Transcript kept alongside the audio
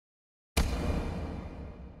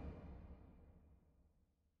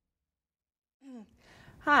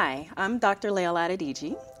Hi, I'm Dr. Lael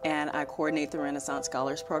Adediji, and I coordinate the Renaissance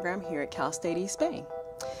Scholars Program here at Cal State East Bay.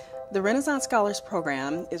 The Renaissance Scholars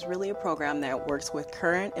Program is really a program that works with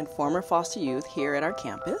current and former foster youth here at our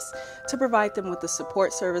campus to provide them with the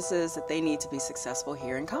support services that they need to be successful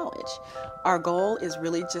here in college. Our goal is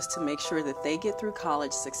really just to make sure that they get through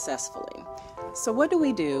college successfully. So what do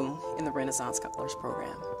we do in the Renaissance Scholars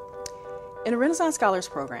Program? In the Renaissance Scholars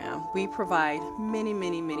Program, we provide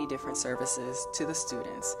many different services to the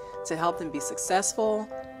students to help them be successful,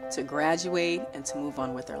 to graduate, and to move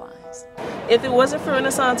on with their lives. If it wasn't for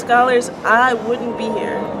Renaissance Scholars, I wouldn't be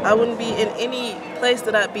here. I wouldn't be in any place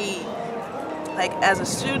that I'd be, like as a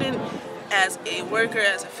student, as a worker,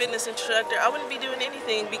 as a fitness instructor. I wouldn't be doing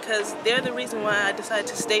anything because they're the reason why I decided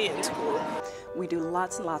to stay in school. We do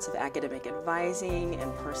lots and lots of academic advising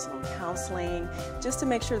and personal counseling just to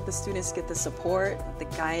make sure that the students get the support, the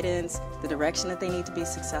guidance, the direction that they need to be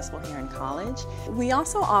successful here in college. We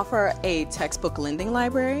also offer a textbook lending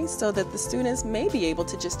library so that the students may be able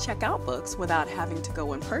to just check out books without having to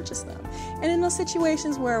go and purchase them. And in those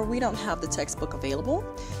situations where we don't have the textbook available,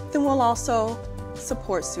 then we'll also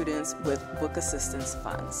support students with book assistance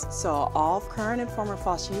funds. So all current and former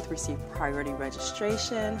foster youth receive priority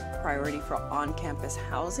registration, priority for on-campus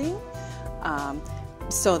housing,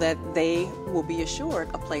 so that they will be assured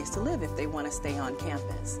a place to live if they want to stay on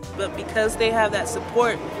campus. But because they have that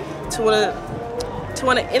support to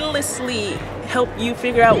want to endlessly help me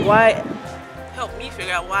figure out why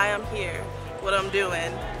I'm here, what I'm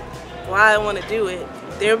doing, why I want to do it,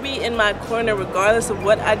 they'll be in my corner regardless of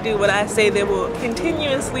what I do, what I say. They will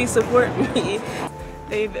continuously support me.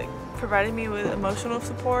 They've provided me with emotional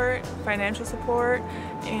support, financial support,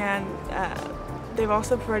 and they've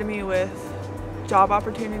also provided me with job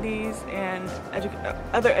opportunities and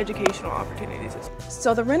other educational opportunities.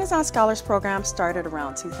 So the Renaissance Scholars Program started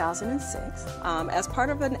around 2006 as part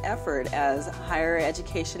of an effort as higher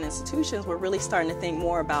education institutions were really starting to think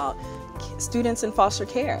more about students in foster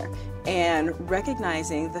care and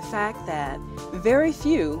recognizing the fact that very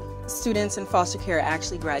few students in foster care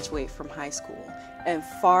actually graduate from high school and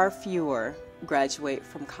far fewer graduate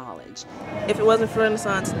from college. If it wasn't for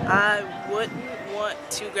Renaissance, I wouldn't want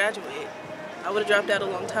to graduate. I would have dropped out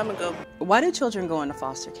a long time ago. Why do children go into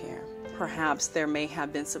foster care? Perhaps there may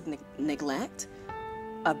have been some neglect,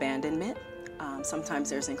 abandonment. Sometimes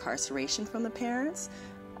there's incarceration from the parents.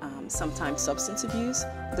 Sometimes substance abuse.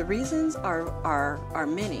 The reasons are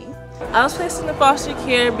many. I was placed into foster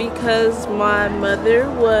care because my mother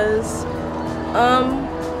was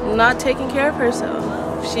not taking care of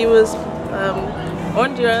herself. She was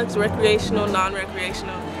on drugs, recreational,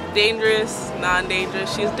 non-recreational, dangerous,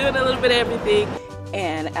 non-dangerous. She was doing a little bit of everything.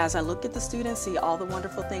 And as I look at the students, see all the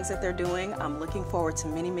wonderful things that they're doing, I'm looking forward to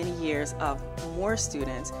many years of more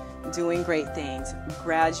students doing great things,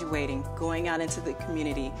 graduating, going out into the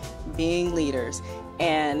community, being leaders,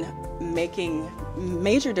 and making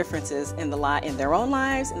major differences in their own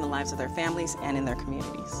lives, in the lives of their families, and in their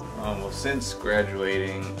communities. Well, since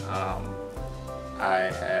graduating,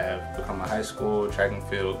 I have become a high school track and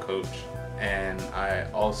field coach, and I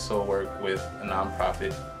also work with a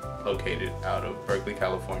nonprofit located out of Berkeley,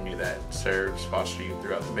 California that serves foster youth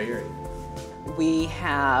throughout the Bay Area. We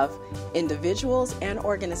have individuals and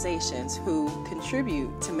organizations who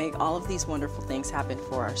contribute to make all of these wonderful things happen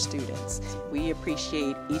for our students. We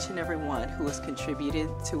appreciate each and every one who has contributed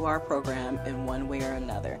to our program in one way or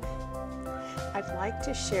another. I'd like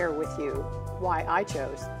to share with you why I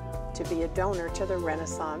chose to be a donor to the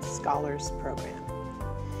Renaissance Scholars Program.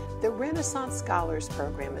 The Renaissance Scholars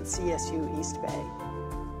Program at CSU East Bay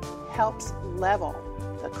helps level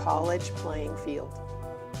the college playing field,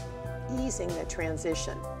 easing the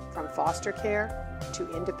transition from foster care to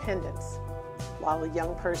independence while a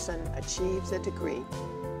young person achieves a degree,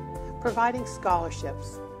 providing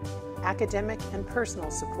scholarships, academic and personal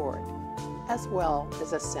support, as well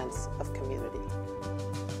as a sense of community.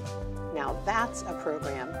 Now that's a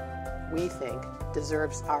program we think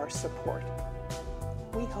deserves our support.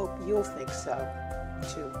 We hope you'll think so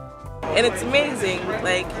too. And it's amazing,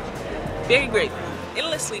 like, very grateful,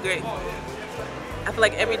 endlessly grateful. I feel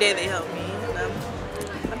like every day they help me, and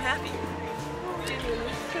I'm happy.